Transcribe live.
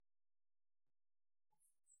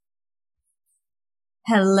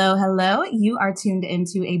Hello, hello. You are tuned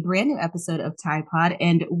into a brand new episode of Tide Pod,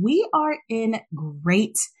 and we are in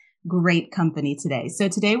great company today. So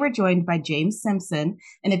today we're joined by James Simpson.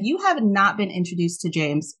 And if you have not been introduced to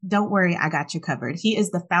James, don't worry, I got you covered. He is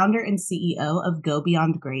the founder and CEO of Go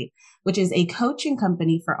Beyond Great, which is a coaching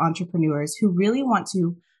company for entrepreneurs who really want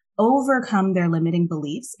to overcome their limiting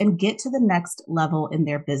beliefs and get to the next level in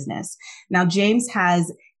their business. Now, James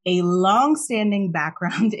has a long-standing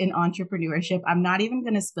background in entrepreneurship. I'm not even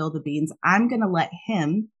going to spill the beans. I'm going to let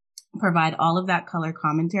him provide all of that color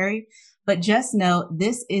commentary. But just know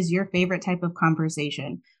this is your favorite type of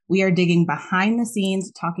conversation. We are digging behind the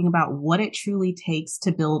scenes, talking about what it truly takes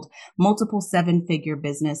to build multiple seven-figure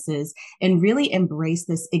businesses and really embrace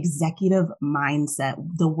this executive mindset,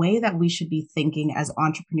 the way that we should be thinking as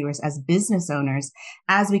entrepreneurs, as business owners,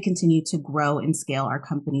 as we continue to grow and scale our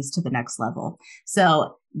companies to the next level.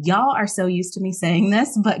 So y'all are so used to me saying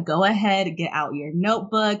this, but go ahead, get out your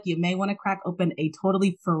notebook. You may want to crack open a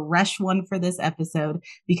totally fresh one for this episode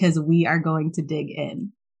because we are going to dig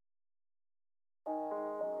in.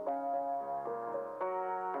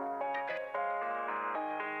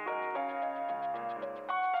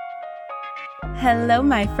 Hello,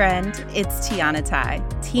 my friend. It's Tiana Tai,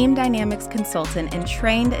 Team Dynamics consultant and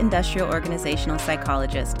trained industrial organizational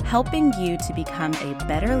psychologist, helping you to become a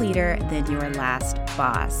better leader than your last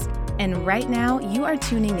boss. And right now, you are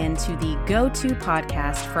tuning into the go-to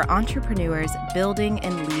podcast for entrepreneurs building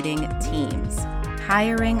and leading teams,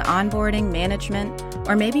 hiring, onboarding, management,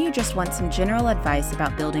 or maybe you just want some general advice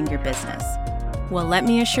about building your business. Well, let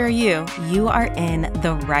me assure you, you are in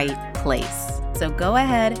the right place. So go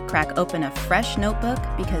ahead, crack open a fresh notebook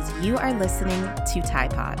because you are listening to Tide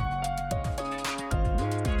Pod.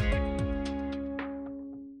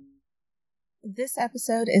 This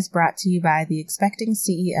episode is brought to you by the Expecting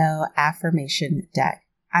CEO Affirmation Deck.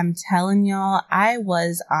 I'm telling y'all, I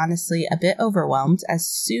was honestly a bit overwhelmed as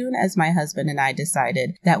soon as my husband and I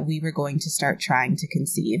decided that we were going to start trying to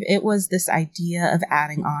conceive. It was this idea of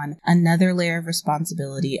adding on another layer of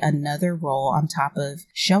responsibility, another role on top of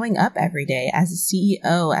showing up every day as a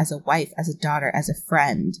CEO, as a wife, as a daughter, as a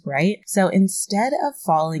friend, right? So instead of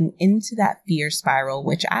falling into that fear spiral,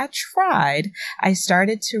 which I tried, I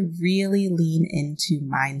started to really lean into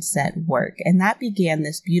mindset work. And that began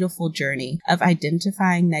this beautiful journey of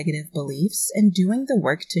identifying negative beliefs and doing the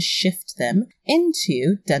work to shift them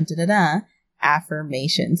into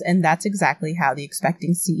affirmations. And that's exactly how the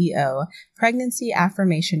Expecting CEO Pregnancy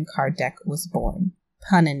Affirmation Card Deck was born.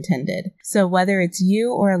 Pun intended. So whether it's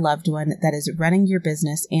you or a loved one that is running your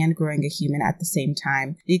business and growing a human at the same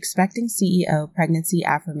time, the Expecting CEO Pregnancy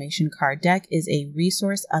Affirmation Card Deck is a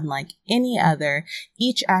resource unlike any other.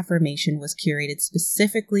 Each affirmation was curated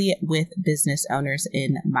specifically with business owners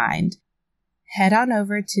in mind. Head on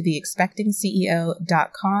over to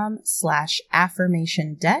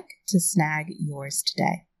theexpectingceo.com/affirmation deck to snag yours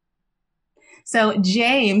today. So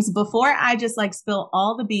James, before I just spill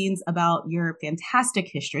all the beans about your fantastic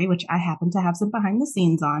history, which I happen to have some behind the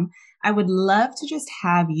scenes on, I would love to just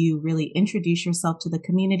have you really introduce yourself to the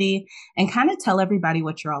community and kind of tell everybody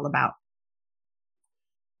what you're all about.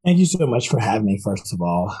 Thank you so much for having me, first of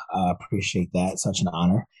all. I appreciate that. Such an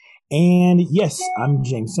honor. And yes, I'm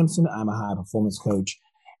James Simpson. I'm a high performance coach.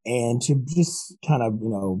 And to just kind of,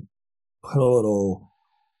 put a little,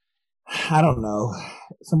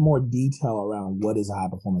 some more detail around what is a high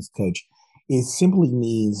performance coach, it simply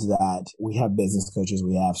means that we have business coaches,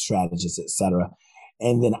 we have strategists, etc.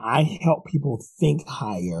 And then I help people think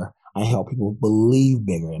higher. I help people believe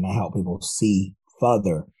bigger, and I help people see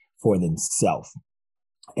further for themselves.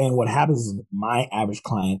 And what happens is my average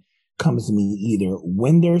client comes to me either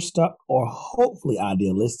when they're stuck or hopefully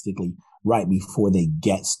idealistically right before they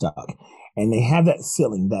get stuck. And they have that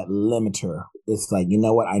ceiling, that limiter. It's like, you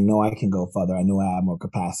know what? I know I can go further. I know I have more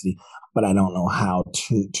capacity, but I don't know how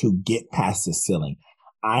to get past the ceiling.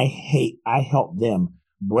 I help them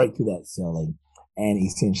break through that ceiling. And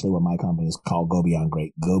essentially what my company is called Go Beyond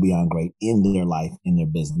Great in their life, in their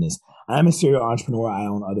business. I'm a serial entrepreneur. I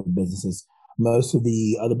own other businesses. Most of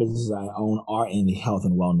the other businesses I own are in the health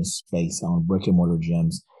and wellness space. I own brick and mortar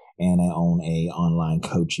gyms, and I own a online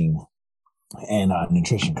coaching and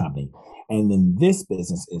nutrition company. And then this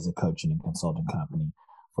business is a coaching and consulting company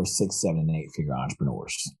for 6, 7, and 8-figure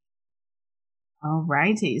entrepreneurs. All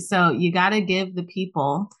righty. So you got to give the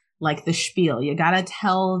people the spiel. You got to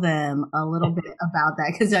tell them a little bit about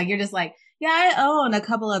that because you're just yeah, I own a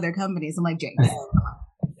couple other companies. I'm like, James,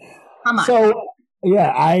 come on. So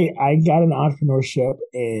yeah, I got an entrepreneurship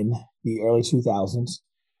in the early 2000s,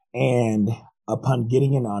 and upon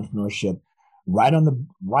getting into entrepreneurship, right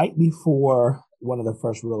before one of the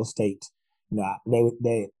first real estate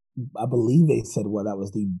I believe they said, well, that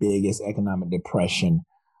was the biggest economic depression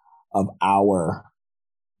of our,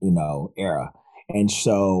 era. And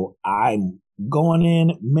so I'm going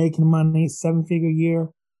in, making money, 7-figure year,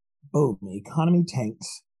 boom, the economy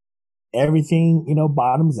tanks, everything,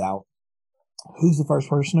 bottoms out. Who's the first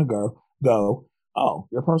person to go? Oh,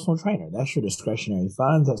 your personal trainer. That's your discretionary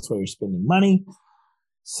funds. That's where you're spending money.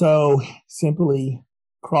 So simply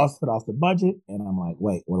crossed it off the budget. And I'm like,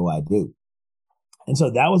 wait, what do I do? And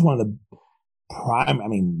so that was one of the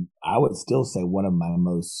I would still say one of my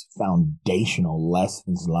most foundational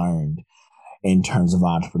lessons learned in terms of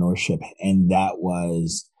entrepreneurship. And that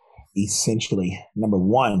was essentially, number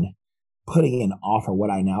one, putting an offer, what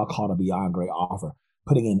I now call a beyond great offer,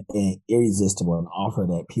 putting in an irresistible, an offer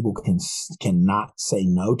that people cannot say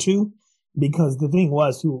no to. Because the thing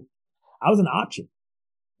was, I was an option.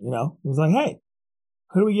 It was like, hey,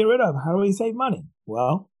 who do we get rid of? How do we save money?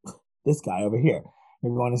 Well, this guy over here.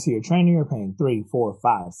 You're going to see your trainer, you're paying $300, $400,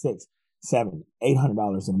 $500, $600, $700,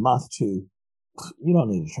 $800 a month to, you don't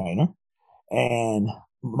need a trainer. And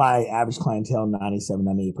my average clientele, 97,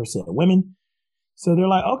 98% women. So they're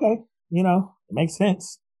like, okay, it makes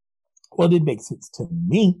sense. Well, it did make sense to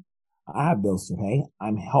me. I have bills to pay.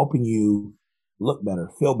 I'm helping you look better,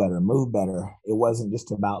 feel better, move better. It wasn't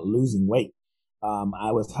just about losing weight.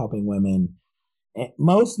 I was helping women,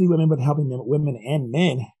 mostly women, but helping women and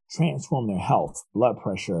men transform their health, blood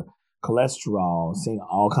pressure, cholesterol, seeing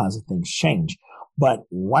all kinds of things change. But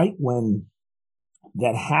right when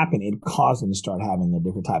that happened, it caused them to start having a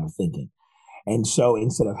different type of thinking. And so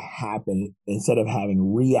instead of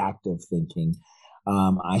having reactive thinking,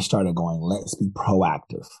 I started going, let's be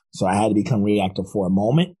proactive. So I had to become reactive for a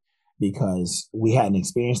moment because we hadn't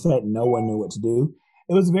experienced that. No one knew what to do.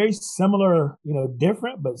 It was very similar,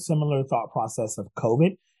 different, but similar thought process of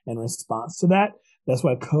COVID in response to that. That's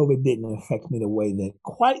why COVID didn't affect me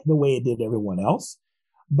quite the way it did everyone else.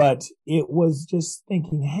 But it was just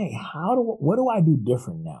thinking, hey, what do I do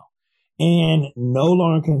different now? And no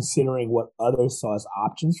longer considering what others saw as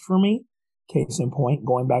options for me. Case in point,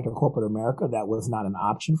 going back to corporate America, that was not an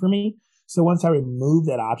option for me. So once I removed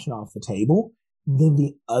that option off the table, then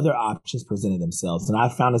the other options presented themselves. And I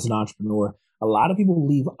found as an entrepreneur, a lot of people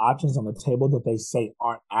leave options on the table that they say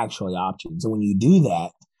aren't actually options. And when you do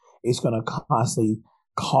that, it's going to constantly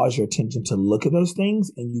cause your attention to look at those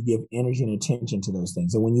things, and you give energy and attention to those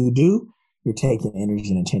things. And when you do, you're taking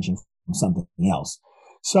energy and attention from something else.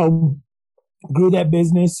 So grew that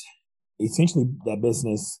business. Essentially, that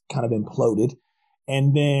business kind of imploded,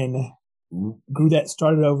 and then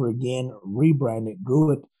started over again, rebranded,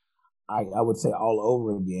 grew it, I would say all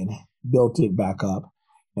over again, built it back up,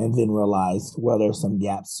 and then realized, well, there's some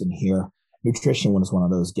gaps in here. Nutrition was one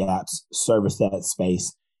of those gaps, serviced that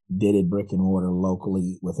space, did it brick and mortar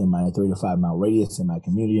locally within my 3 to 5 mile radius in my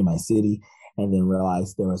community, in my city, and then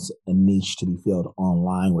realized there was a niche to be filled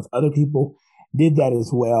online with other people. Did that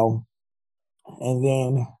as well. And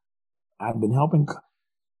then I've been helping,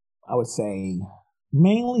 I would say,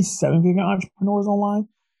 mainly 7-figure entrepreneurs online,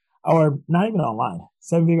 or not even online,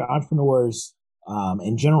 7-figure entrepreneurs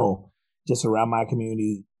in general, just around my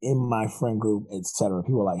community, in my friend group, etc.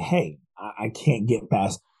 People are like, hey, I can't get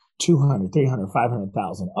past 200, 300,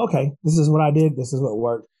 500,000. Okay, this is what I did. This is what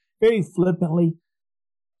worked. Very flippantly,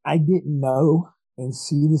 I didn't know and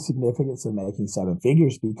see the significance of making 7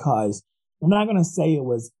 figures because I'm not going to say it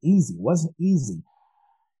was easy. It wasn't easy.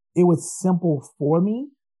 It was simple for me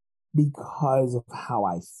because of how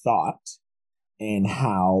I thought and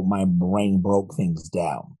how my brain broke things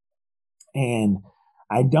down. And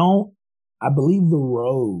I believe the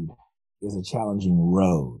road is a challenging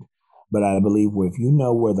road, but I believe if you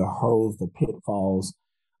know where the hurdles, the pitfalls,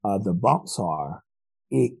 the bumps are,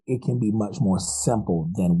 it can be much more simple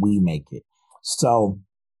than we make it. So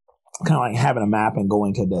kind of like having a map and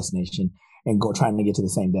going to a destination and trying to get to the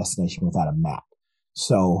same destination without a map.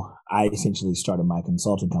 So I essentially started my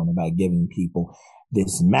consulting company by giving people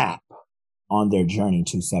this map on their journey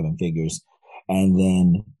to 7 figures, and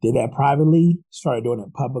then did that privately, started doing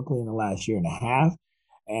it publicly in the last year and a half,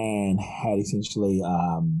 and had essentially,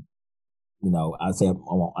 I'd say, I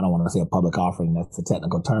don't want to say a public offering, that's the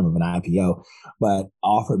technical term of an IPO, but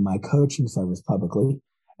offered my coaching service publicly.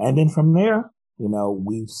 And then from there,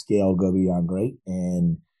 we've scaled Go Beyond Great,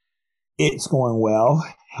 and it's going well,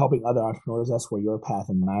 helping other entrepreneurs. That's where your path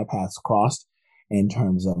and my paths crossed in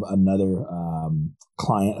terms of another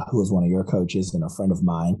client who was one of your coaches and a friend of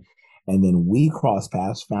mine. And then we crossed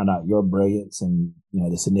paths, found out your brilliance and,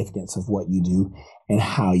 the significance of what you do and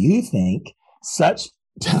how you think, such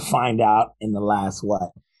to find out in the last,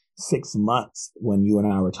 6 months when you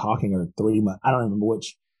and I were talking, or 3 months. I don't remember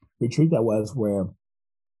retreat that was where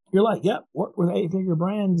you're like, yep, work with 8-figure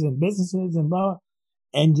brands and businesses and blah.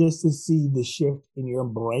 And just to see the shift in your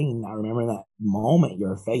brain, I remember that moment,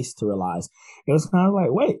 your face to realize it was kind of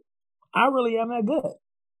like, wait, I really am that good.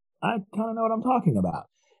 I kind of know what I'm talking about.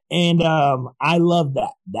 And I love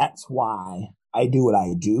that. That's why I do what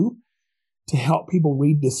I do, to help people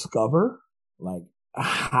rediscover like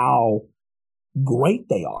how great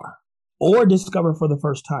they are, or discover for the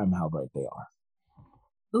first time how great they are.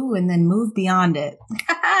 Ooh, and then move beyond it.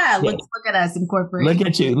 Look at us incorporating.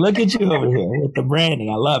 Look at you over here with the branding.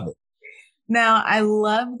 I love it. Now, I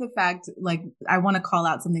love the fact, like, I want to call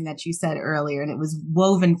out something that you said earlier, and it was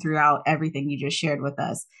woven throughout everything you just shared with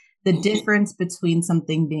us. The difference between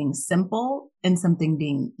something being simple and something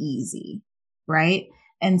being easy, right?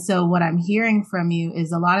 And so what I'm hearing from you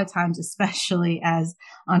is a lot of times, especially as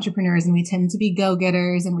entrepreneurs, and we tend to be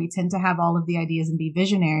go-getters and we tend to have all of the ideas and be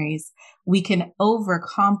visionaries, we can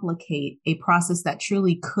overcomplicate a process that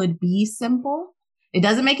truly could be simple. It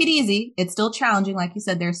doesn't make it easy. It's still challenging. Like you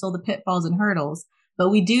said, there's still the pitfalls and hurdles, but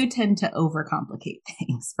we do tend to overcomplicate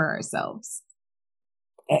things for ourselves.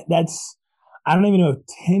 I don't even know if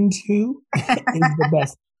tend to is the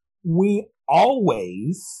best. We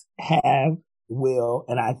always have, will,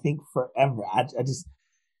 and I think forever. I just,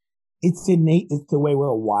 it's innate. It's the way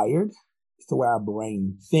we're wired. It's the way our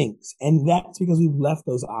brain thinks. And that's because we've left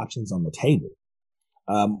those options on the table.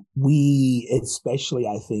 We, especially,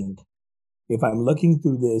 I think, if I'm looking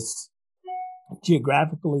through this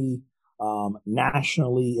geographically,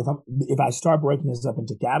 nationally, if I start breaking this up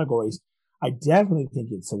into categories, I definitely think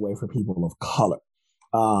it's a way for people of color.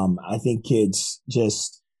 I think kids,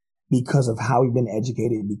 just because of how we've been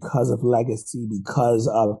educated, because of legacy, because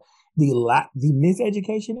of the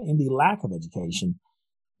miseducation and the lack of education,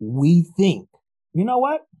 we think, you know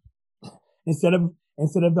what? Instead of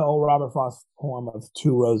the old Robert Frost poem of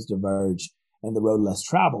two roads diverge and the road less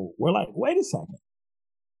traveled, we're like, wait a second.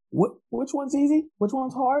 Which one's easy? Which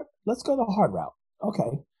one's hard? Let's go the hard route.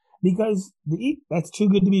 Okay. Because that's too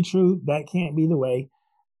good to be true. That can't be the way.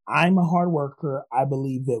 I'm a hard worker. I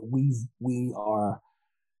believe that we are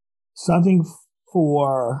something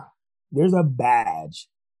for, there's a badge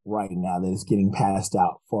right now that is getting passed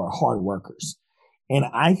out for hard workers. And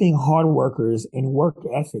I think hard workers and work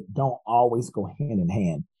ethic don't always go hand in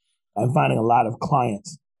hand. I'm finding a lot of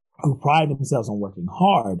clients who pride themselves on working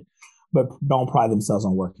hard, but don't pride themselves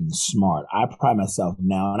on working smart. I pride myself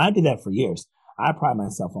now, and I did that for years. I pride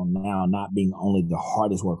myself on now not being only the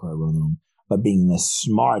hardest worker in the room, but being the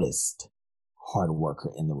smartest hard worker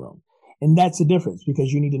in the room. And that's the difference,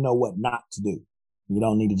 because you need to know what not to do. You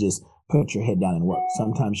don't need to just put your head down and work.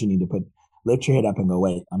 Sometimes you need to lift your head up and go,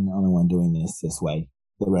 wait, I'm the only one doing this way.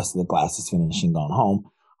 The rest of the class is finished and gone home.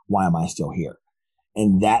 Why am I still here?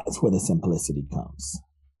 And that's where the simplicity comes.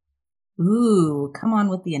 Ooh, come on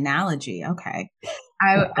with the analogy. Okay.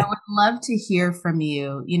 I would love to hear from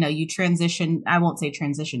you. You know, you transition, I won't say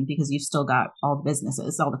transition because you've still got all the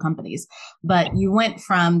businesses, all the companies, but you went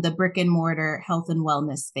from the brick and mortar health and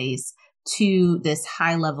wellness space to this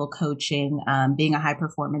high level coaching, being a high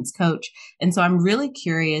performance coach. And so I'm really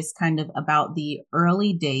curious kind of about the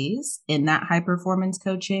early days in that high performance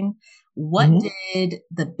coaching. What did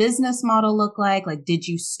the business model look like? Like, did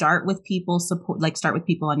you start with people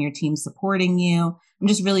on your team supporting you? I'm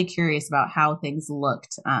just really curious about how things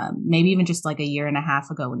looked. Maybe even just like a year and a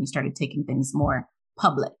half ago when you started taking things more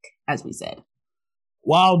public, as we said.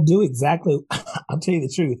 Well, I'll tell you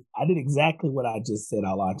the truth. I did exactly what I just said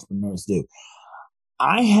all entrepreneurs do.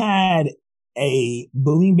 I had a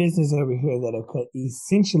booming business over here that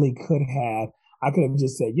I could have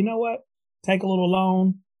just said, you know what? Take a little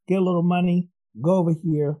loan, get a little money, go over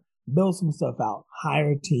here, build some stuff out,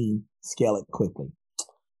 hire a team, scale it quickly.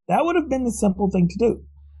 That would have been the simple thing to do.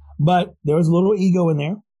 But there was a little ego in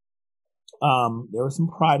there. There was some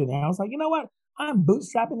pride in there. I was like, you know what? I'm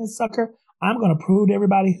bootstrapping this sucker. I'm going to prove to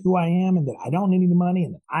everybody who I am and that I don't need any money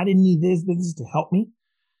and that I didn't need this business to help me.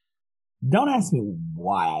 Don't ask me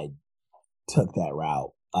why I took that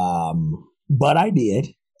route. But I did.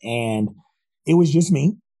 And it was just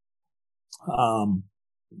me.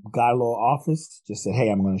 Got a little office, just said, hey,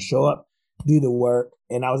 I'm going to show up, do the work.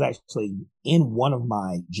 And I was actually in one of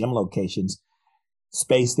my gym locations,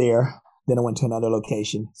 space there. Then I went to another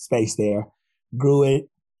location, space there, grew it.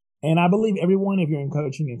 And I believe everyone, if you're in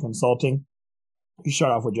coaching and consulting, you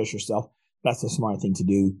start off with just yourself. That's a smart thing to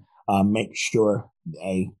do. Make sure,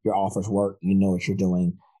 your offers work. You know what you're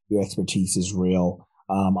doing. Your expertise is real,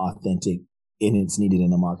 authentic, and it's needed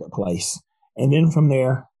in the marketplace. And then from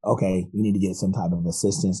there, okay, you need to get some type of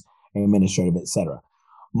assistance, administrative, etc.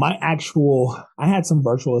 I had some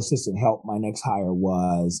virtual assistant help. My next hire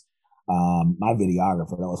was my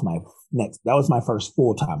videographer. That was my first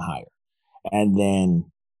full-time hire. And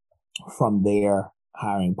then from there,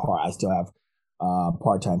 I still have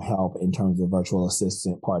part-time help in terms of virtual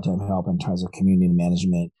assistant, part-time help in terms of community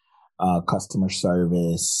management, customer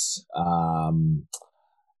service,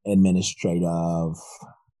 administrative,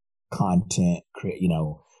 content,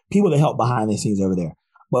 people that help behind the scenes over there.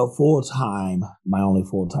 But full-time, my only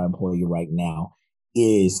full-time employee right now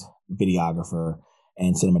is videographer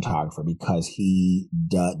and cinematographer, because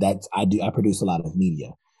I produce a lot of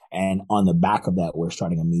media. And on the back of that, we're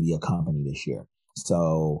starting a media company this year.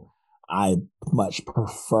 So I much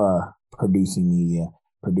prefer producing media,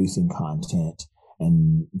 producing content.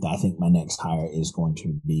 And I think my next hire is going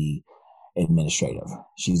to be administrative.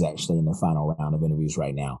 She's actually in the final round of interviews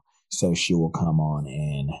right now. So she will come on,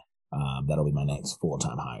 and that'll be my next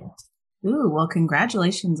full-time hire. Ooh, well,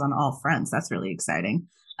 congratulations on all fronts. That's really exciting.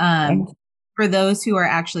 For those who are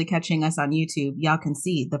actually catching us on YouTube, y'all can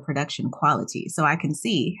see the production quality. So I can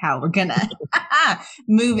see how we're going to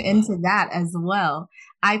move into that as well.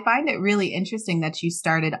 I find it really interesting that you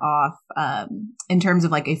started off in terms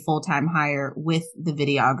of like a full-time hire with the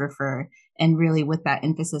videographer, and really with that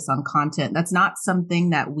emphasis on content. That's not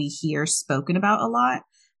something that we hear spoken about a lot.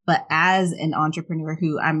 But as an entrepreneur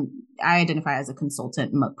I identify as a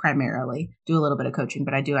consultant primarily, do a little bit of coaching,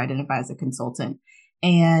 but I do identify as a consultant.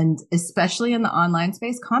 And especially in the online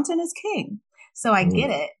space, content is king. So I get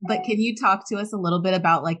it. But can you talk to us a little bit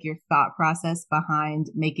about like your thought process behind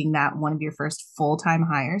making that one of your first full-time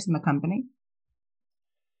hires in the company?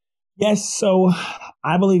 Yes. So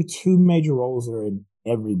I believe two major roles are in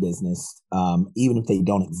every business, even if they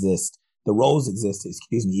don't exist. The roles exist,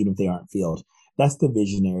 even if they aren't filled. That's the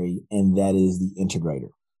visionary, and that is the integrator.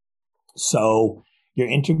 So your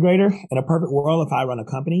integrator, in a perfect world, if I run a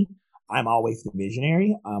company, I'm always the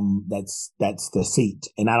visionary. That's the seat.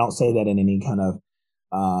 And I don't say that in any kind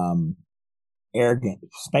of arrogant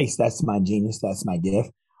space. That's my genius. That's my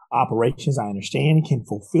gift. Operations, I understand, can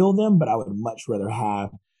fulfill them, but I would much rather have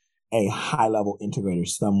a high-level integrator,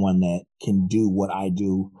 someone that can do what I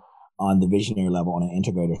do on the visionary level, on an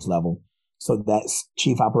integrator's level. So that's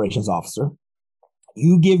chief operations officer.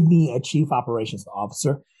 You give me a chief operations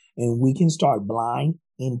officer, and we can start blind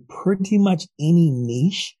in pretty much any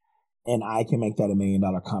niche, and I can make that $1 million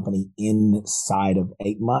company inside of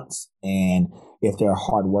 8 months. And if they're a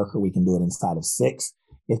hard worker, we can do it inside of 6.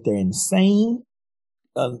 If they're insane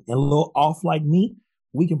and a little off like me,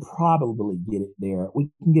 we can probably get it there. We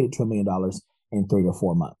can get it to $1 million in 3 to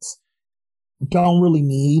 4 months. Don't really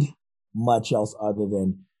need much else other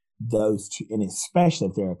than those two, and especially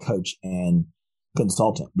if they're a coach and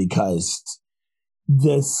consultant, because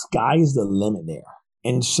the sky is the limit there.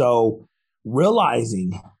 And so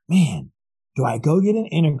realizing, man, do I go get an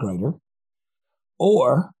integrator,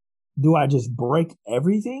 or do I just break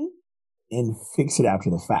everything and fix it after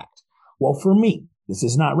the fact? Well, for me, this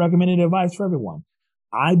is not recommended advice for everyone.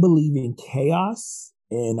 I believe in chaos,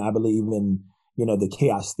 and I believe in, the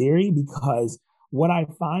chaos theory, because what I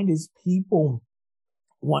find is people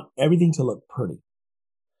want everything to look pretty.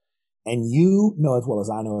 And you know as well as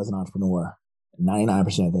I know as an entrepreneur,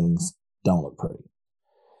 99% of things don't look pretty.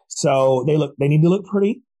 So they need to look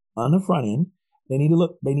pretty on the front end. They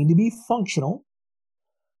need to be functional,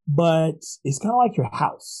 but it's kind of like your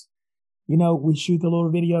house. We shoot the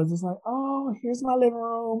little videos. It's like, oh, here's my living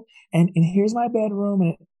room and here's my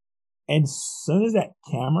bedroom. And as soon as that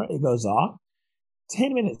camera, it goes off,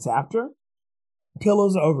 10 minutes after,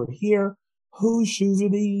 pillows over here. Whose shoes are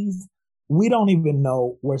these? We don't even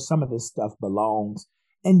know where some of this stuff belongs.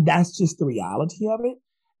 And that's just the reality of it.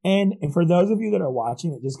 And for those of you that are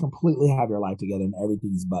watching it, just completely have your life together and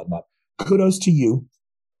everything's buttoned up, kudos to you.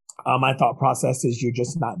 My thought process is you're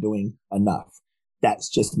just not doing enough. That's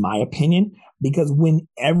just my opinion, because when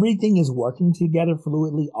everything is working together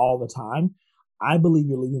fluidly all the time, I believe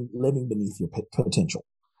you're living beneath your potential.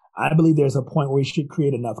 I believe there's a point where we should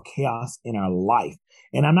create enough chaos in our life.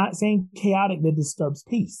 And I'm not saying chaotic that disturbs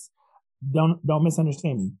peace. Don't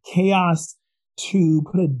misunderstand me. Chaos to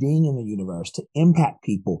put a ding in the universe, to impact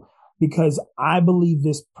people, because I believe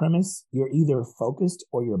this premise: you're either focused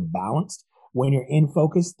or you're balanced. When you're in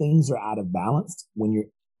focus, things are out of balance. When you're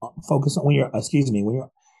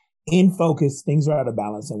in focus, things are out of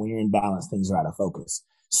balance. And when you're in balance, things are out of focus.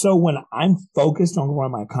 So when I'm focused on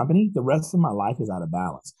growing my company, the rest of my life is out of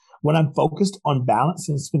balance. When I'm focused on balance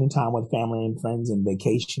and spending time with family and friends and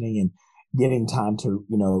vacationing and getting time to,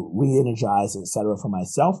 re-energize, etc. for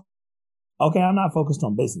myself, okay, I'm not focused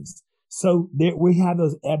on business. So we have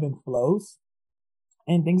those ebb and flows,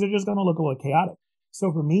 and things are just going to look a little chaotic.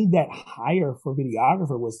 So for me, that hire for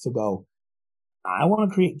videographer was to go, I want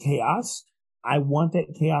to create chaos. I want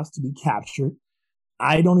that chaos to be captured.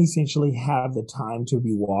 I don't essentially have the time to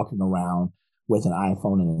be walking around with an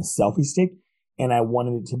iPhone and a selfie stick. And I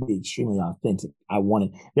wanted it to be extremely authentic.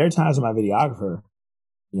 There are times when my videographer,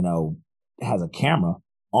 you know, has a camera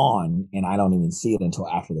on and I don't even see it until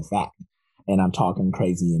after the fact. And I'm talking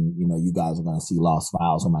crazy and, you guys are going to see lost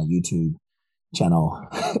files on my YouTube channel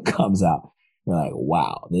comes out. You're like,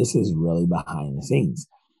 wow, this is really behind the scenes.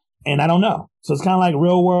 And I don't know. So it's kind of like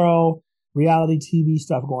real world reality TV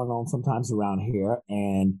stuff going on sometimes around here.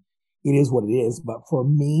 And it is what it is. But for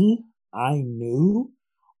me, I knew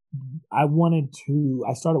I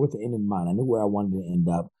started with the end in mind. I knew where I wanted to end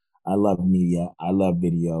up. I love media. I love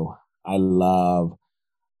video. I love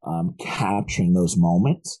capturing those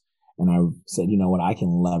moments. And I said, you know what? I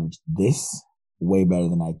can leverage this way better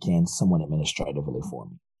than I can someone administratively for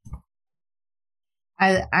me.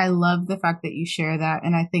 I love the fact that you share that.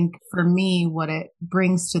 And I think for me, what it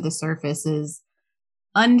brings to the surface is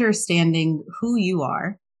understanding who you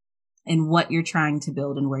are and what you're trying to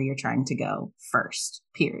build and where you're trying to go first,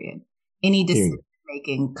 period. Any decision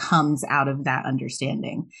making comes out of that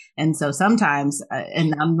understanding. And so sometimes,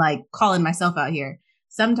 and I'm like calling myself out here,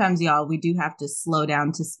 sometimes y'all, we do have to slow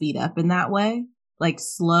down to speed up in that way. Like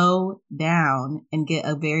slow down and get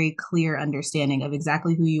a very clear understanding of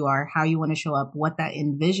exactly who you are, how you want to show up, what that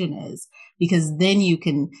envision is, because then you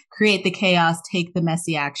can create the chaos, take the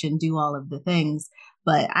messy action, do all of the things.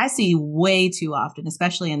 But I see way too often,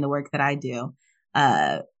 especially in the work that I do,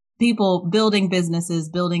 people building businesses,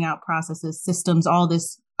 building out processes, systems, all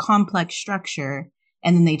this complex structure,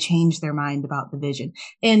 and then they change their mind about the vision.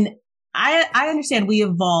 And I understand we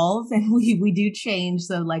evolve and we do change.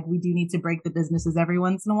 So like we do need to break the businesses every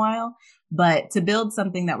once in a while. But to build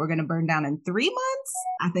something that we're going to burn down in 3 months,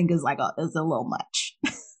 I think is is a little much.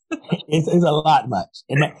 it's a lot much.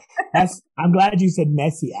 And I'm glad you said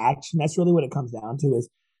messy action. That's really what it comes down to is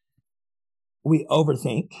we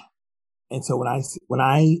overthink. And so when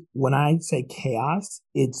I say chaos,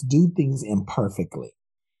 it's do things imperfectly.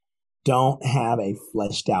 Don't have a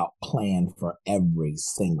fleshed out plan for every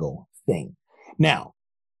single thing. Now,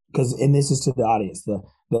 and this is to the audience, the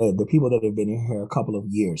people that have been here a couple of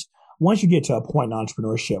years. Once you get to a point in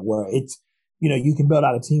entrepreneurship where it's, you can build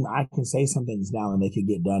out a team. I can say some things now and they can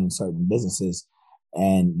get done in certain businesses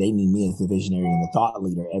and they need me as the visionary and the thought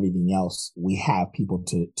leader. Everything else we have people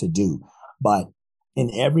to do. But in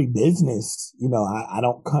every business, I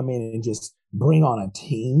don't come in and just bring on a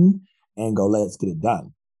team and go, let's get it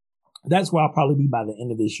done. That's where I'll probably be by the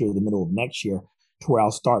end of this year, the middle of next year, to where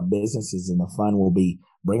I'll start businesses and the fun will be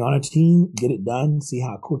bring on a team, get it done, see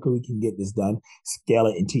how quickly we can get this done, scale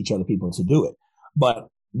it and teach other people to do it. But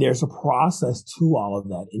there's a process to all of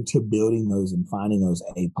that, into building those and finding those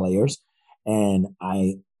A players. And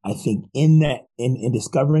I think in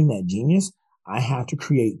discovering that genius, I have to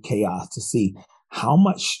create chaos to see how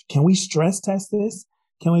much can we stress test this?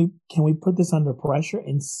 Can we put this under pressure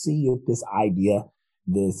and see if this idea,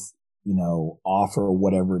 this offer,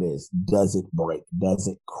 whatever it is, does it break? Does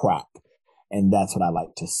it crack? And that's what I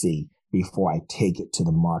like to see before I take it to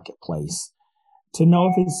the marketplace to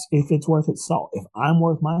know if it's worth its salt, if I'm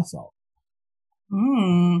worth my salt.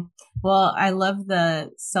 Well, I love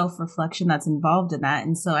the self-reflection that's involved in that.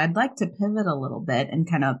 And so I'd like to pivot a little bit and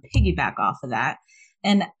kind of piggyback off of that.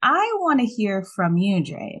 And I want to hear from you,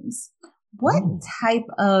 James. What type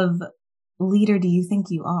of leader do you think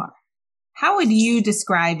you are? How would you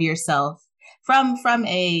describe yourself from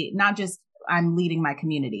a, not just I'm leading my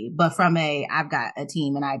community, but from I've got a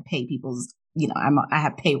team and I pay people's, I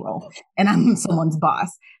have payroll and I'm someone's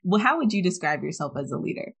boss. Well, how would you describe yourself as a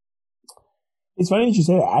leader? It's funny that you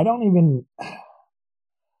say that.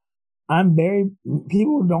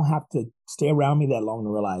 People don't have to stay around me that long to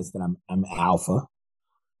realize that I'm alpha.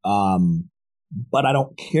 But I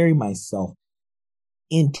don't carry myself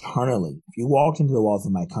internally. If you walked into the walls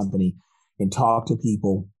of my company and talk to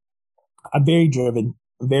people, I'm very driven,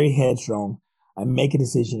 I'm very headstrong. I make a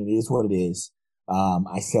decision. It is what it is.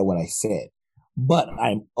 I said what I said, but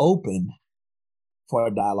I'm open for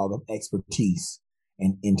a dialogue of expertise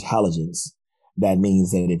and intelligence. That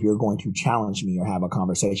means that if you're going to challenge me or have a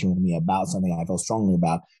conversation with me about something I feel strongly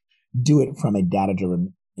about, do it from a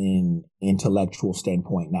data-driven and intellectual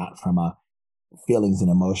standpoint, not from a feelings and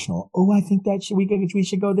emotional. Oh, I think that we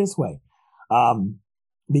should go this way.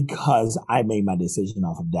 Because I made my decision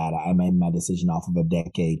off of data. I made my decision off of a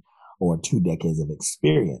decade or 2 decades of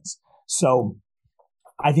experience. So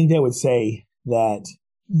I think they would say that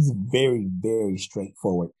he's very, very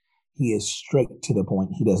straightforward. He is straight to the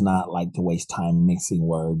point. He does not like to waste time mixing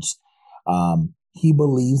words. He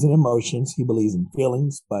believes in emotions. He believes in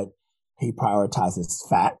feelings, but He prioritizes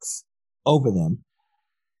facts over them.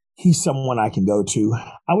 He's someone I can go to.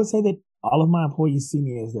 I would say that all of my employees see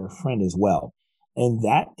me as their friend as well. And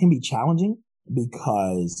that can be challenging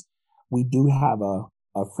because we do have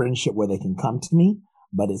a friendship where they can come to me,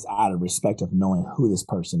 but it's out of respect of knowing who this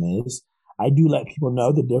person is. I do let people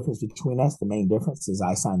know the difference between us. The main difference is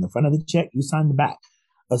I sign the front of the check, you sign the back.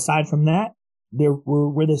 Aside from that,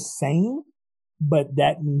 we're the same, but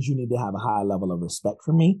that means you need to have a high level of respect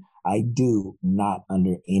for me. I do not,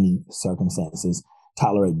 under any circumstances,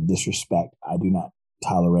 tolerate disrespect. I do not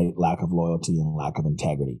tolerate lack of loyalty and lack of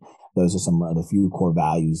integrity. Those are some of the few core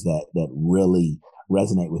values that really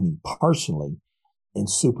resonate with me personally and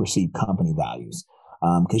supersede company values.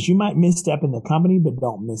 Because you might misstep in the company, but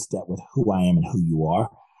don't misstep with who I am and who you are,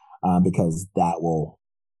 because that will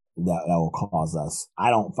cause us. I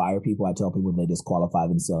don't fire people. I tell people they disqualify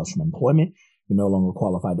themselves from employment. You're no longer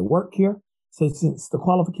qualified to work here. So since the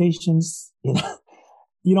qualifications,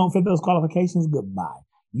 you don't fit those qualifications, goodbye.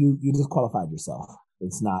 You disqualified yourself.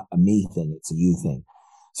 It's not a me thing. It's a you thing.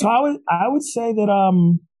 So I would say that,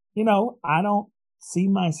 I don't see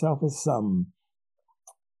myself as some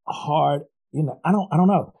hard, I don't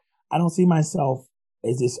know. I don't see myself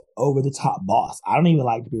as this over the top boss. I don't even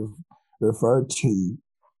like to be referred to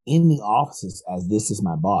in the offices as this is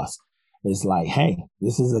my boss. It's like, hey,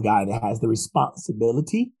 this is a guy that has the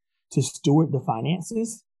responsibility to steward the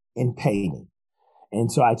finances and pay me. And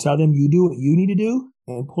so I tell them, you do what you need to do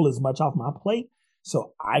and pull as much off my plate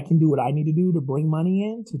so I can do what I need to do to bring money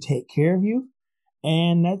in, to take care of you.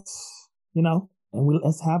 And that's,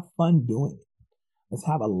 let's have fun doing it. Let's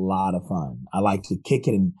have a lot of fun. I like to kick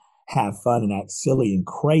it and have fun and act silly and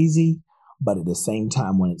crazy. But at the same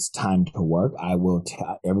time, when it's time to work, I will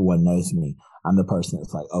tell everyone knows me. I'm the person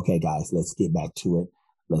that's like, okay, guys, let's get back to it.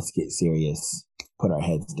 Let's get serious, put our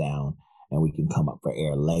heads down, and we can come up for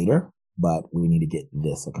air later. But we need to get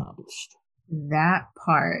this accomplished. That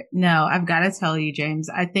part. No, I've got to tell you, James,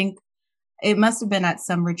 I think it must have been at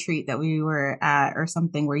some retreat that we were at or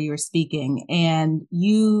something where you were speaking and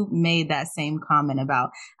you made that same comment about,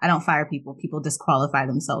 I don't fire people. People disqualify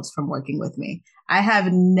themselves from working with me. I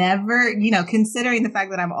have never, considering the fact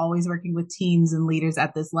that I'm always working with teams and leaders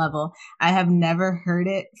at this level, I have never heard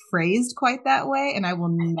it phrased quite that way. And I will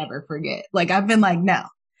never forget. Like, I've been like, no,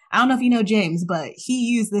 I don't know if you know James, but he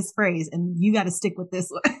used this phrase and you got to stick with this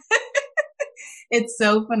one. It's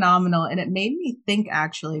so phenomenal. And it made me think,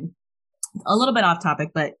 actually, a little bit off topic,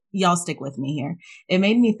 but y'all stick with me here. It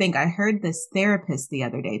made me think, I heard this therapist the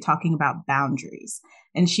other day talking about boundaries.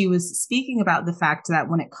 And she was speaking about the fact that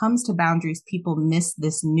when it comes to boundaries, people miss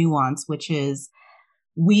this nuance, which is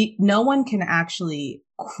no one can actually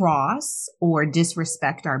cross or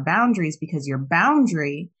disrespect our boundaries because your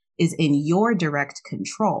boundary is in your direct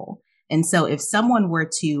control. And so if someone were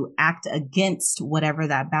to act against whatever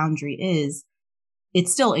that boundary is,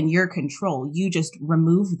 it's still in your control. You just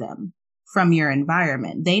remove them from your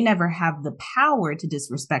environment. They never have the power to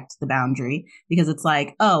disrespect the boundary because it's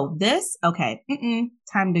like, oh, this, okay,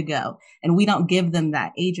 time to go. And we don't give them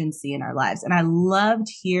that agency in our lives. And I loved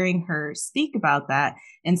hearing her speak about that.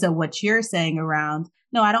 And so what you're saying around,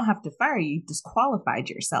 no, I don't have to fire you, you disqualified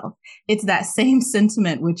yourself. It's that same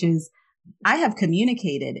sentiment, which is, I have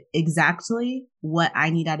communicated exactly what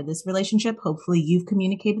I need out of this relationship. Hopefully you've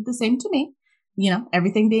communicated the same to me,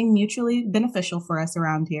 everything being mutually beneficial for us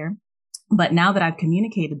around here. But now that I've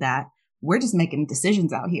communicated that, we're just making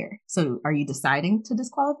decisions out here. So are you deciding to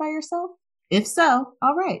disqualify yourself? If so,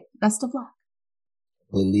 all right, best of luck.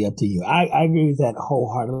 Completely up to you. I agree with that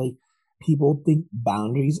wholeheartedly. People think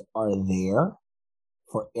boundaries are there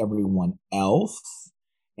for everyone else.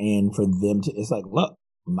 And for them to, it's like, look,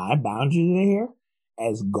 my boundaries are here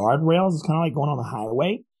as guardrails. It's kind of like going on the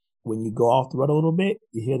highway. When you go off the road a little bit,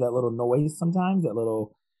 you hear that little noise sometimes, that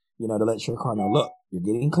little, to let your car know, look, you're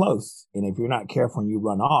getting close. And if you're not careful and you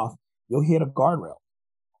run off, you'll hit a guardrail.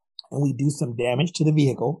 And we do some damage to the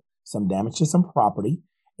vehicle, some damage to some property.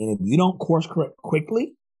 And if you don't course correct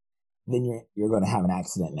quickly, then you're going to have an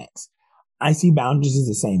accident next. I see boundaries as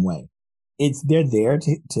the same way. They're there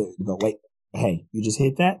to go, wait, hey, you just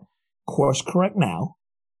hit that? Course correct now,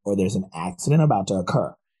 or there's an accident about to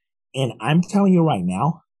occur. And I'm telling you right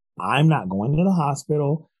now, I'm not going to the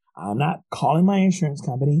hospital. I'm not calling my insurance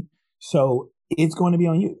company. So it's going to be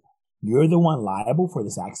on you. You're the one liable for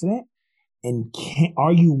this accident. And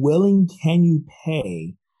are you willing? Can you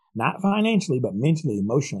pay, not financially, but mentally,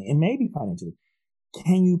 emotionally, and maybe financially?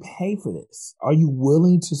 Can you pay for this? Are you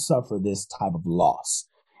willing to suffer this type of loss?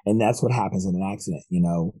 And that's what happens in an accident.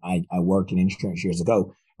 I worked in insurance years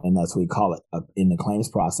ago, and that's what we call it. In the claims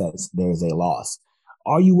process, there's a loss.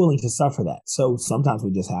 Are you willing to suffer that? So sometimes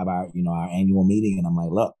we just have our annual meeting and I'm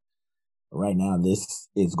like, look, right now this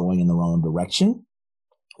is going in the wrong direction.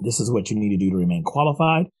 This is what you need to do to remain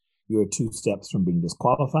qualified. You're 2 steps from being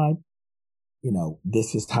disqualified.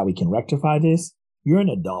 This is how we can rectify this. You're an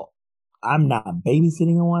adult. I'm not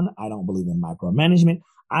babysitting on. I don't believe in micromanagement.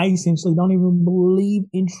 I essentially don't even believe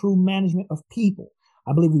in true management of people.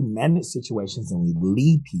 I believe we manage situations and we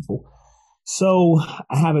lead people. So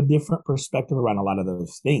I have a different perspective around a lot of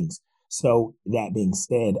those things. So that being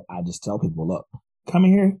said, I just tell people, look, come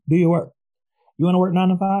in here, do your work. You want to work 9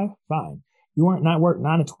 to 5? Fine. You want to work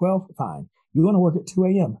 9 to 12? Fine. You want to work at 2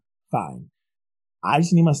 a.m.? Fine. I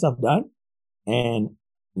just need my stuff done. And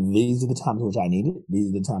these are the times which I need it. These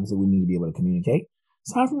are the times that we need to be able to communicate.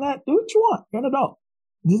 Aside from that, do what you want. You're an adult.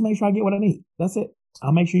 Just make sure I get what I need. That's it.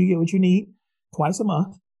 I'll make sure you get what you need twice a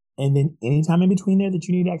month. And then anytime in between there that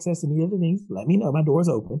you need access to any other things, let me know. My door is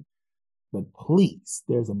open. But please,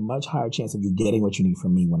 there's a much higher chance of you getting what you need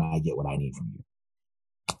from me when I get what I need from you.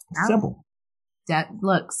 Simple.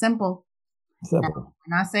 Look, simple. Simple.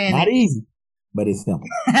 I'm not saying not easy, but it's simple.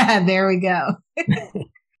 There we go.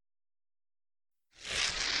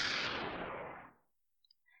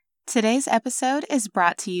 Today's episode is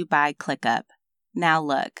brought to you by ClickUp. Now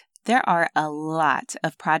look, there are a lot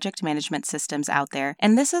of project management systems out there,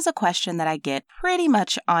 and this is a question that I get pretty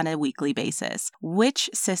much on a weekly basis. Which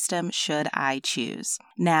system should I choose?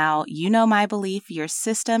 Now, you know my belief, your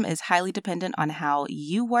system is highly dependent on how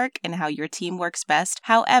you work and how your team works best.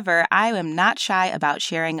 However, I am not shy about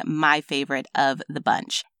sharing my favorite of the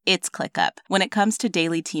bunch. It's ClickUp. When it comes to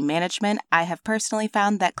daily team management, I have personally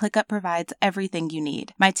found that ClickUp provides everything you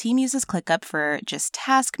need. My team uses ClickUp for just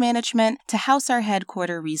task management, to house our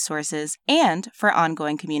headquarter resources, and for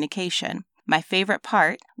ongoing communication. My favorite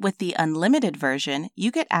part, with the unlimited version, you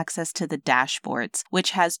get access to the dashboards, which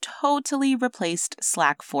has totally replaced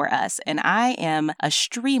Slack for us, and I am a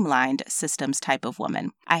streamlined systems type of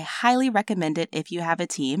woman. I highly recommend it if you have a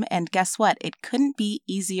team, and guess what? It couldn't be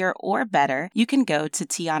easier or better. You can go to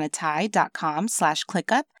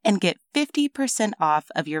tianatai.com/ClickUp and get 50% off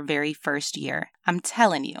of your very first year. I'm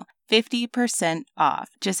telling you. 50% off.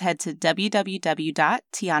 Just head to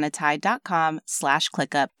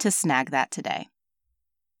www.tianatai.com/ClickUp to snag that today.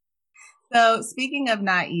 So speaking of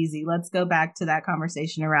not easy, let's go back to that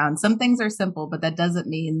conversation around some things are simple, but that doesn't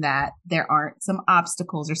mean that there aren't some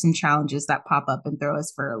obstacles or some challenges that pop up and throw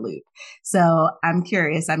us for a loop. So I'm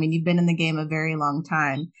curious. I mean, you've been in the game a very long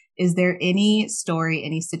time. Is there any story,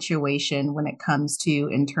 any situation when it comes to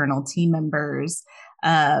internal team members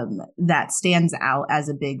that stands out as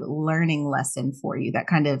a big learning lesson for you that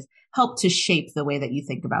kind of helped to shape the way that you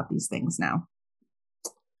think about these things now?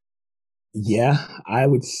 Yeah, I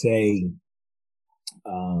would say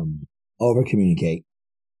over communicate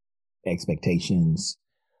expectations,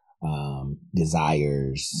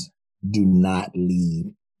 desires. Do not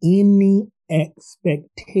leave any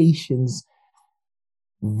expectations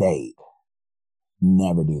vague.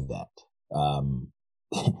 Never do that.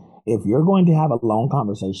 If you're going to have a long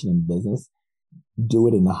conversation in business, do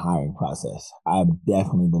it in the hiring process. I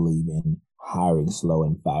definitely believe in hiring slow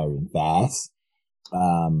and firing fast.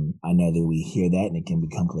 I know that we hear that and it can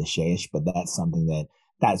become cliche-ish, but that's something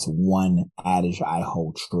that's one adage I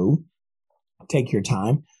hold true. Take your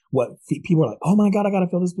time. What people are like, oh my God, I got to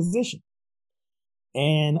fill this position.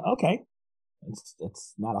 And okay,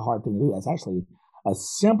 it's not a hard thing to do. That's actually a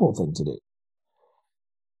simple thing to do.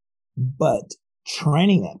 But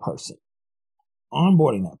training that person,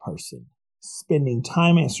 onboarding that person, spending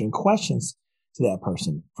time answering questions to that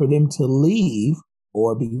person for them to leave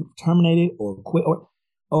or be terminated or quit or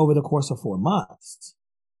over the course of 4 months,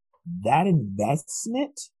 that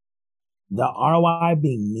investment, the ROI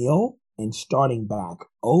being nil and starting back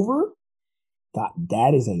over,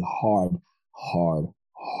 that is a hard.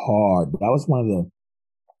 That was one of the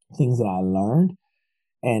things that I learned.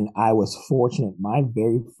 And I was fortunate. My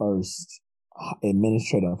very first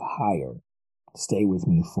administrative hire stayed with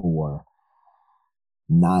me for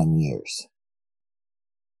 9 years.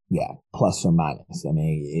 Yeah, plus or minus. I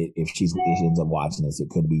mean, if she ends up watching this,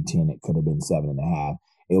 it could be 10, it could have been 7.5.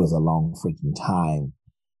 It was a long freaking time.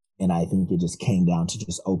 And I think it just came down to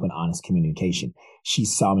just open, honest communication. She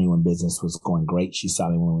saw me when business was going great. She saw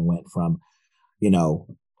me when we went from,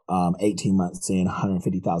 18 months in,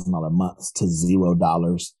 $150,000 months to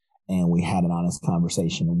 $0. And we had an honest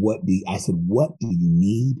conversation. I said, what do you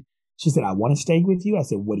need? She said, I want to stay with you. I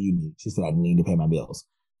said, what do you need? She said, I need to pay my bills.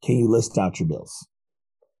 Can you list out your bills?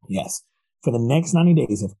 Yes. For the next 90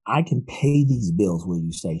 days, if I can pay these bills, will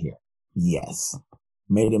you stay here? Yes.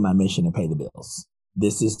 Made it my mission to pay the bills.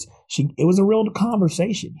 It was a real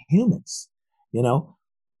conversation. Humans. You know,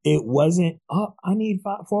 it wasn't, oh, I need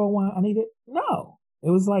 401. I need it. No, it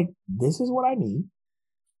was like, this is what I need.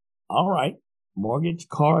 All right. Mortgage,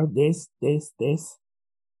 car, this.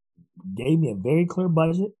 Gave me a very clear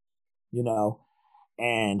budget, you know,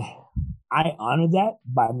 and I honored that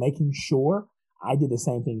by making sure I did the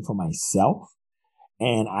same thing for myself.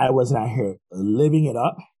 And I wasn't out here living it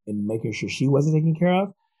up and making sure she wasn't taken care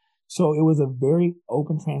of. So it was a very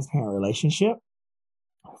open, transparent relationship.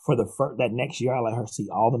 For that next year, I let her see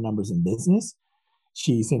all the numbers in business.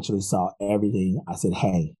 She essentially saw everything. I said,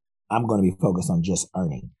 hey, I'm going to be focused on just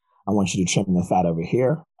earning. I want you to trim the fat over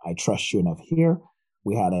here. I trust you enough here.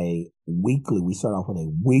 We started off with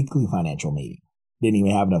a weekly financial meeting. Didn't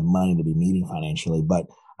even have enough money to be meeting financially, but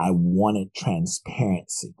I wanted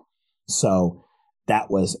transparency. So that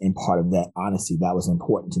was in part of that honesty. That was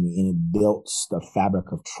important to me. And it built the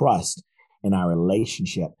fabric of trust in our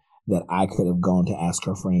relationship that I could have gone to ask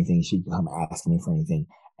her for anything. She could come ask me for anything.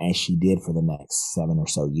 And she did for the next 7 or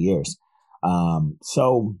so years.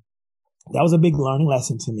 So that was a big learning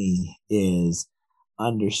lesson to me, is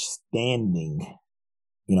understanding,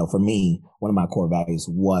 you know, for me, one of my core values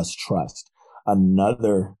was trust.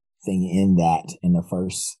 Another thing in the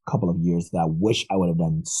first couple of years that I wish I would have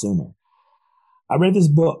done sooner. I read this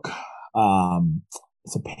book.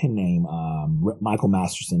 It's a pen name, Michael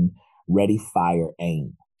Masterson, Ready, Fire,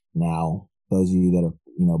 Aim. Now, those of you that are,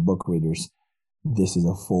 you know, book readers, this is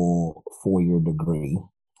a full 4-year degree.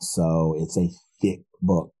 So it's a thick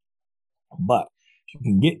book. But if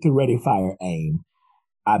you can get through Ready, Fire, Aim,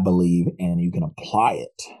 I believe, and you can apply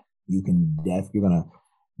it, you're going to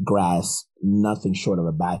grasp nothing short of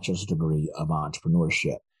a bachelor's degree of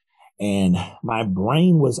entrepreneurship. And my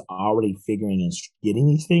brain was already figuring and getting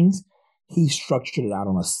these things. He structured it out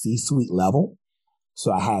on a C-suite level.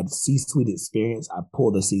 So I had C-suite experience. I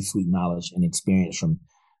pulled the C-suite knowledge and experience from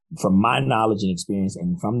my knowledge and experience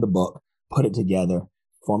and from the book, put it together,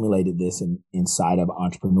 formulated this inside of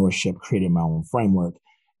entrepreneurship, created my own framework,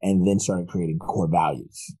 and then started creating core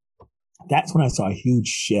values. That's when I saw a huge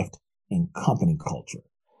shift in company culture.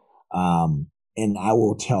 And I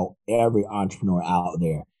will tell every entrepreneur out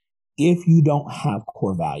there, if you don't have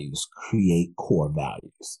core values, create core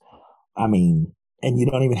values. I mean, and you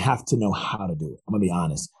don't even have to know how to do it. I'm going to be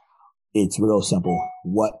honest. It's real simple.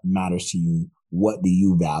 What matters to you? What do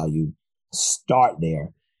you value? Start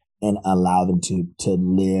there and allow them to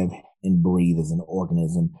live and breathe as an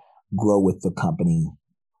organism, grow with the company,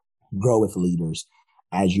 grow with leaders.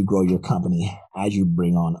 As you grow your company, as you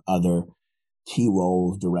bring on other key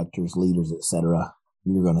roles, directors, leaders, etc.,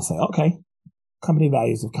 you're going to say, okay, company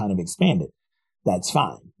values have kind of expanded. That's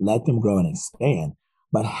fine. Let them grow and expand,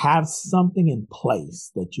 but have something in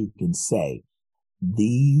place that you can say,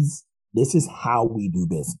 this is how we do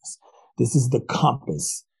business. This is the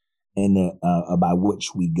compass and by which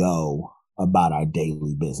we go about our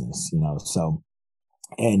daily business, you know. So,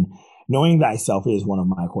 and knowing thyself is one of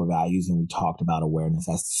my core values, and we talked about awareness.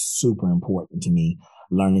 That's super important to me.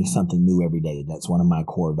 Learning something new every day. That's one of my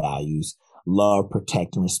core values. Love,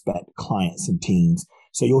 protect, and respect clients and teams.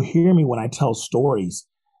 So you'll hear me when I tell stories,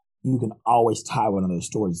 you can always tie one of those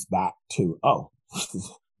stories back to, oh,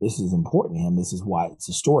 this is important to him. This is why it's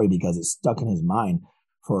a story, because it's stuck in his mind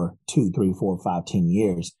for 2, 3, 4, 5, 10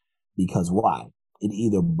 years. Because why? It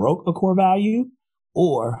either broke a core value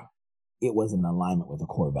or it was in alignment with a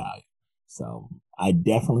core value. So I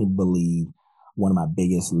definitely believe one of my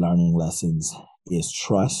biggest learning lessons is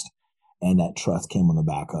trust. And that trust came on the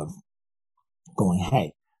back of going,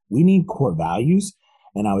 hey, we need core values.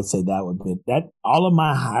 And I would say that would be that all of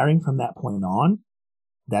my hiring from that point on,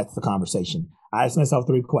 that's the conversation. I asked myself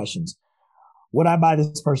 3 questions. Would I buy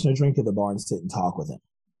this person a drink at the bar and sit and talk with him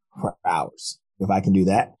for hours? If I can do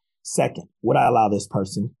that. Second, would I allow this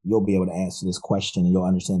person? You'll be able to answer this question and you'll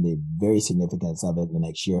understand the very significance of it in the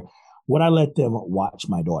next year. Would I let them watch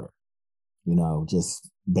my daughter? You know, just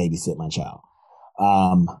babysit my child.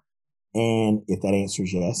 And if that answer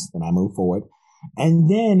is yes, then I move forward. And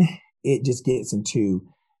then it just gets into,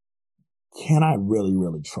 can I really,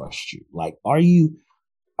 really trust you? Like, are you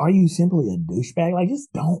simply a douchebag? Like,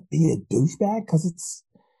 just don't be a douchebag, because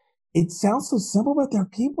it sounds so simple, but there are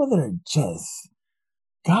people that are just,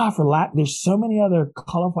 God, there's so many other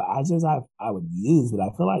colorful adjectives I would use, but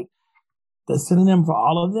I feel like the synonym for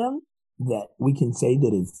all of them that we can say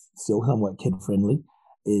that is still somewhat kid friendly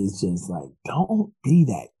is just like, don't be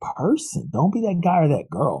that person. Don't be that guy or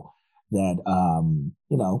that girl that,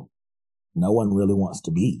 you know, no one really wants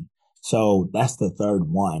to be. So that's the third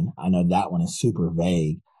one. I know that one is super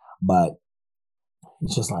vague, but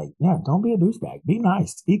it's just like, yeah, don't be a douchebag. Be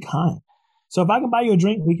nice. Be kind. So if I can buy you a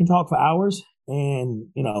drink, we can talk for hours. and,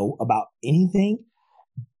 about anything,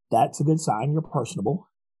 that's a good sign you're personable.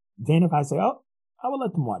 Then if I say, oh, I will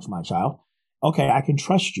let them watch my child. Okay, I can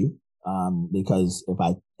trust you, because if I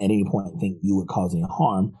at any point think you would cause any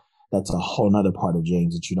harm, that's a whole nother part of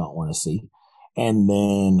James that you don't want to see. And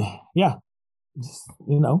then, yeah, just,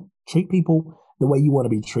 treat people the way you want to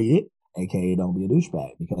be treated, aka don't be a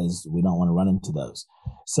douchebag, because we don't want to run into those.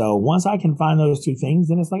 So once I can find those two things,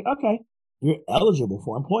 then it's like, okay, you're eligible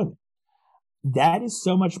for employment. That is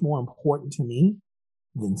so much more important to me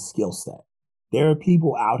than skill set. There are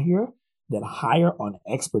people out here that hire on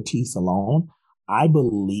expertise alone. I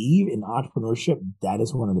believe in entrepreneurship, that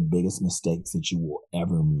is one of the biggest mistakes that you will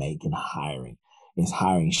ever make in hiring, is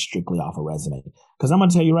hiring strictly off a resume. Because I'm going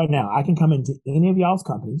to tell you right now, I can come into any of y'all's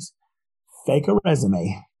companies, fake a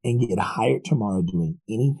resume, and get hired tomorrow doing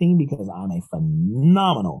anything because I'm a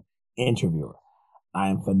phenomenal interviewer. I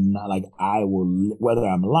am I will, whether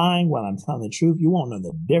I'm lying, whether I'm telling the truth, you won't know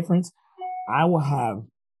the difference. I will have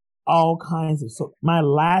all kinds of, so my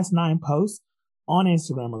last 9 posts on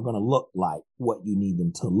Instagram are going to look like what you need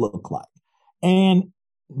them to look like. And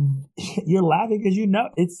you're laughing because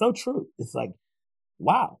it's so true. It's like,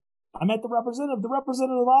 wow, I met the representative. The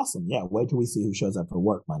representative, awesome. Yeah, wait till we see who shows up for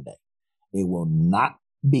work Monday. It will not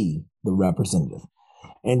be the representative.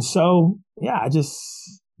 And so, yeah,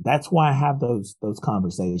 that's why I have those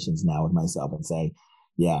conversations now with myself and say,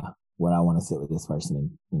 yeah, what I want to sit with this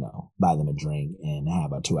person and, buy them a drink and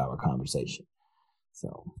have a 2-hour conversation.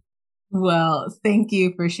 So. Well, thank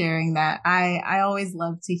you for sharing that. I always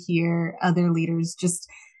love to hear other leaders just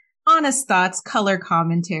honest thoughts, color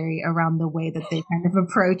commentary around the way that they kind of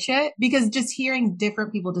approach it, because just hearing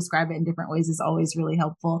different people describe it in different ways is always really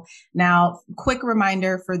helpful. Now, quick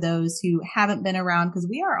reminder for those who haven't been around, because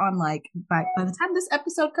we are on by the time this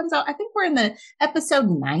episode comes out, I think we're in the episode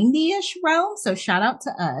 90-ish realm. So shout out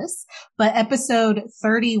to us. But episode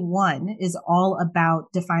 31 is all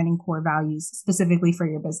about defining core values specifically for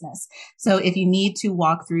your business. So if you need to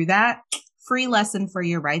walk through that, free lesson for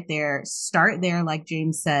you right there. Start there, like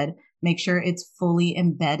James said. Make sure it's fully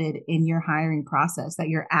embedded in your hiring process, that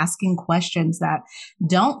you're asking questions that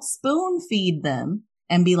don't spoon feed them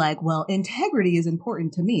and be like, well, integrity is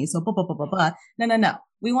important to me. So blah, blah, blah, blah, blah. No.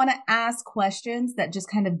 We want to ask questions that just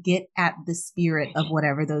kind of get at the spirit of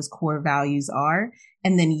whatever those core values are.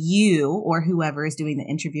 And then you or whoever is doing the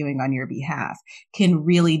interviewing on your behalf can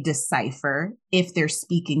really decipher if they're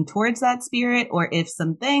speaking towards that spirit or if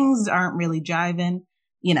some things aren't really jiving.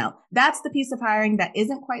 That's the piece of hiring that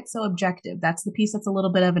isn't quite so objective. That's the piece that's a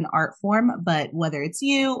little bit of an art form, but whether it's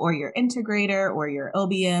you or your integrator or your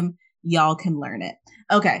OBM, y'all can learn it.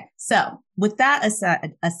 Okay, so with that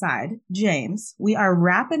aside, James, we are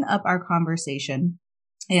wrapping up our conversation.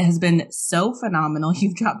 It has been so phenomenal.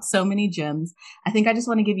 You've dropped so many gems. I think I just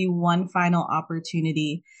want to give you one final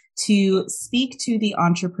opportunity to speak to the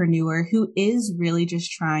entrepreneur who is really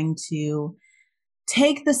just trying to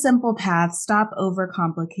take the simple path, stop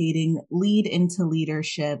overcomplicating, lead into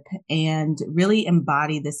leadership, and really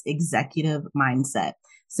embody this executive mindset.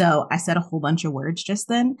 So I said a whole bunch of words just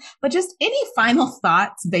then, but just any final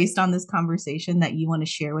thoughts based on this conversation that you want to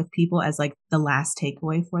share with people as the last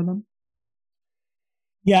takeaway for them?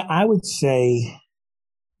 Yeah, I would say,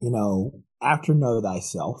 after know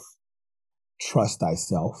thyself, trust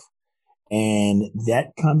thyself, and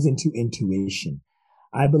that comes into intuition.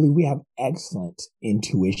 I believe we have excellent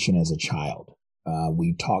intuition as a child.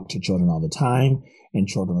 We talk to children all the time, and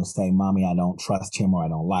children will say, Mommy, I don't trust him, or I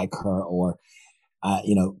don't like her, or,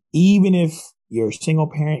 even if you're a single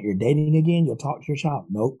parent, you're dating again, you'll talk to your child.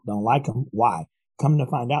 Nope, don't like him. Why? Come to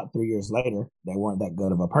find out 3 years later, they weren't that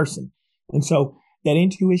good of a person. And so that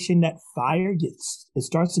intuition, that fire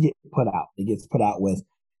starts to get put out. It gets put out with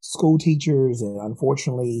school teachers, and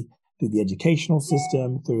unfortunately through the educational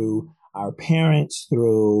system, through our parents,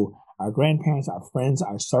 through our grandparents, our friends,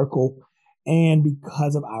 our circle. And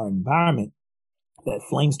because of our environment, that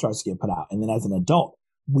flame starts to get put out. And then as an adult,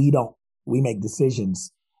 we make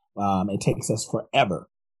decisions. It takes us forever.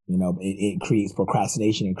 It creates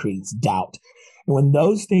procrastination, it creates doubt. And when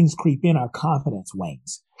those things creep in, our confidence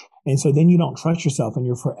wanes. And so then you don't trust yourself, and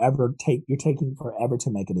you're taking forever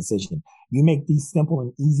to make a decision. You make these simple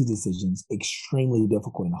and easy decisions extremely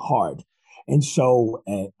difficult and hard. And so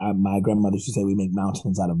my grandmother used to say we make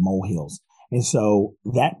mountains out of molehills. And so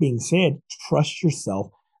that being said, trust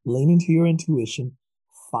yourself, lean into your intuition,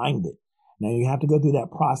 find it. Now you have to go through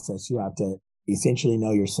that process. You have to essentially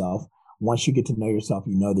know yourself. Once you get to know yourself,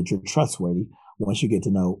 you know that you're trustworthy. Once you get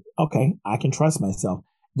to know, okay, I can trust myself,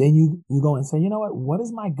 then you go and say, you know what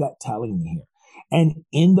is my gut telling me here? And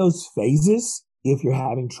in those phases, if you're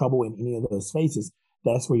having trouble in any of those phases,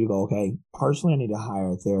 that's where you go, okay, personally, I need to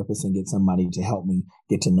hire a therapist and get somebody to help me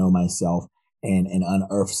get to know myself and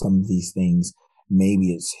unearth some of these things.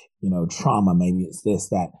 Maybe it's, trauma. Maybe it's this,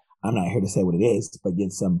 that. I'm not here to say what it is, but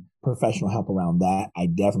get some professional help around that. I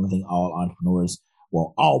definitely think all entrepreneurs,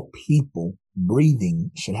 well, all people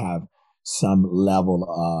breathing should have some level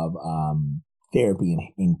of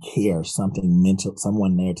therapy and care, something mental,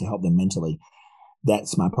 someone there to help them mentally.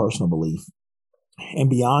 That's my personal belief. And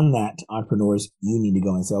beyond that, entrepreneurs, you need to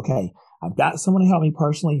go and say, okay, I've got someone to help me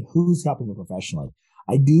personally. Who's helping me professionally?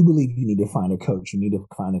 I do believe you need to find a coach. You need to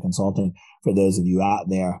find a consultant. For those of you out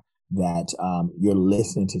there that you're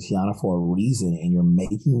listening to Tiana for a reason and you're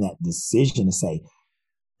making that decision to say,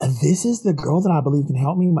 this is the girl that I believe can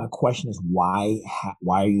help me. My question is, why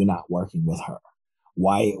are you not working with her?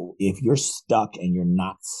 Why, if you're stuck and you're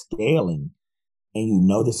not scaling and you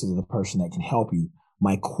know this is the person that can help you,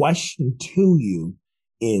 my question to you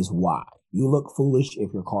is why? You look foolish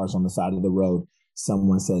if your car's on the side of the road.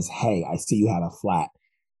 Someone says, hey, I see you have a flat.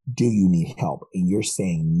 Do you need help? And you're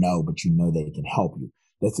saying no, but you know they can help you.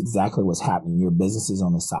 That's exactly what's happening. Your business is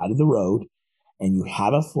on the side of the road and you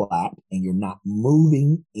have a flat and you're not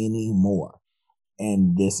moving anymore.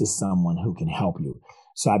 And this is someone who can help you.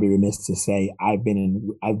 So I'd be remiss to say I've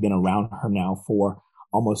been around her now for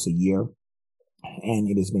almost a year, and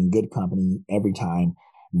it has been good company every time,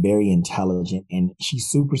 very intelligent, and she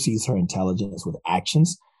supersedes her intelligence with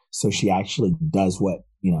actions. So she actually does what,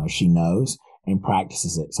 she knows and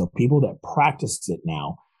practices it. So people that practice it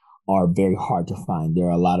now are very hard to find. There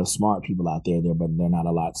are a lot of smart people out there, but there are not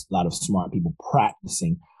a lot of smart people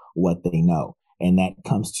practicing what they know. And that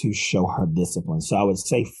comes to show her discipline. So I would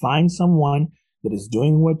say find someone that is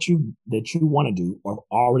doing what you want to do or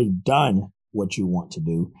already done what you want to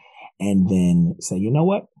do. And then say, you know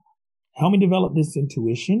what? Help me develop this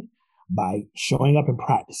intuition by showing up and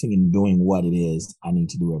practicing and doing what it is I need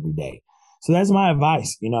to do every day. So that's my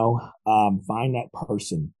advice. Find that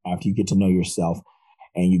person after you get to know yourself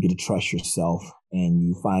and you get to trust yourself and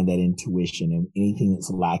you find that intuition and anything that's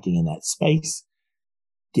lacking in that space.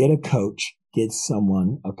 Get a coach, get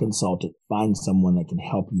someone, a consultant, find someone that can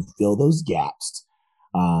help you fill those gaps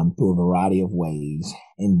through a variety of ways.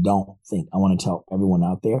 And don't think, I want to tell everyone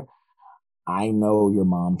out there, I know your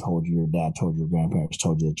mom told you, your dad told you, your grandparents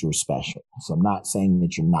told you that you were special. So I'm not saying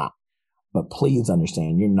that you're not, but please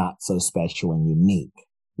understand you're not so special and unique.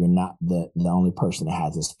 You're not the only person that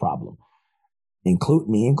has this problem.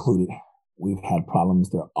 Me included. We've had problems.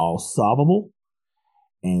 They're all solvable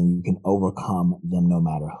and you can overcome them no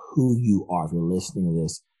matter who you are. If you're listening to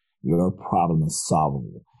this, your problem is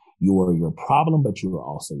solvable. You are your problem, but you are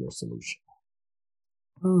also your solution.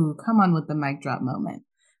 Ooh, come on with the mic drop moment.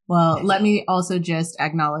 Well, let me also just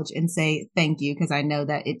acknowledge and say thank you, because I know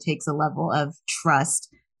that it takes a level of trust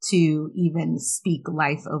to even speak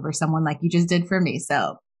life over someone like you just did for me.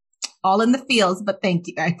 So all in the feels, but thank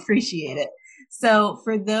you. I appreciate it. So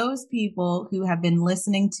for those people who have been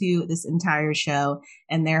listening to this entire show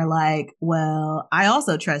and they're like, well, I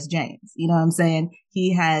also trust James. You know what I'm saying?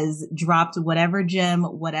 He has dropped whatever gem,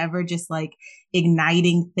 whatever just like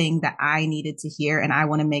igniting thing that I needed to hear. And I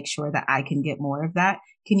want to make sure that I can get more of that.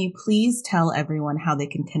 Can you please tell everyone how they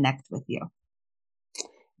can connect with you?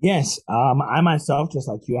 Yes. I myself, just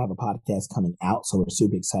like you, have a podcast coming out. So we're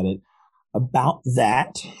super excited about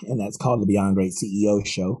that. And that's called the Beyond Great CEO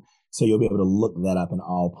Show. So you'll be able to look that up in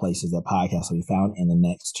all places that podcasts will be found in the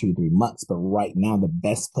next 2-3 months. But right now, the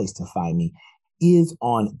best place to find me is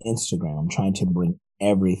on Instagram. I'm trying to bring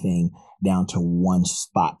everything down to one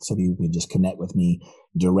spot so people can just connect with me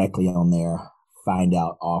directly on there, find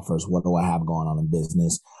out offers, what do I have going on in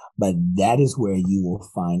business. But that is where you will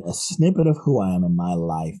find a snippet of who I am in my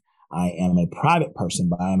life. I am a private person,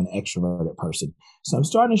 but I am an extroverted person. So I'm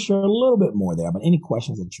starting to share a little bit more there. But any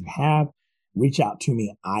questions that you have, reach out to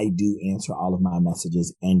me. I do answer all of my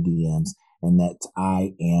messages and DMs, and that's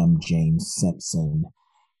I am James Simpson.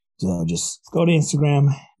 So just go to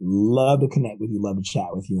Instagram. Love to connect with you. Love to chat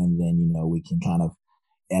with you, and then we can kind of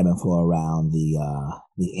ebb and flow around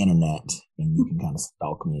the internet, and you can kind of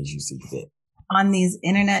stalk me as you see fit. On these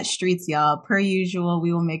internet streets, y'all, per usual,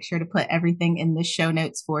 we will make sure to put everything in the show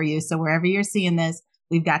notes for you. So wherever you're seeing this,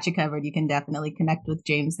 we've got you covered. You can definitely connect with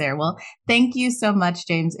James there. Well, thank you so much,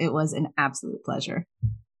 James. It was an absolute pleasure.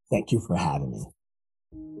 Thank you for having me.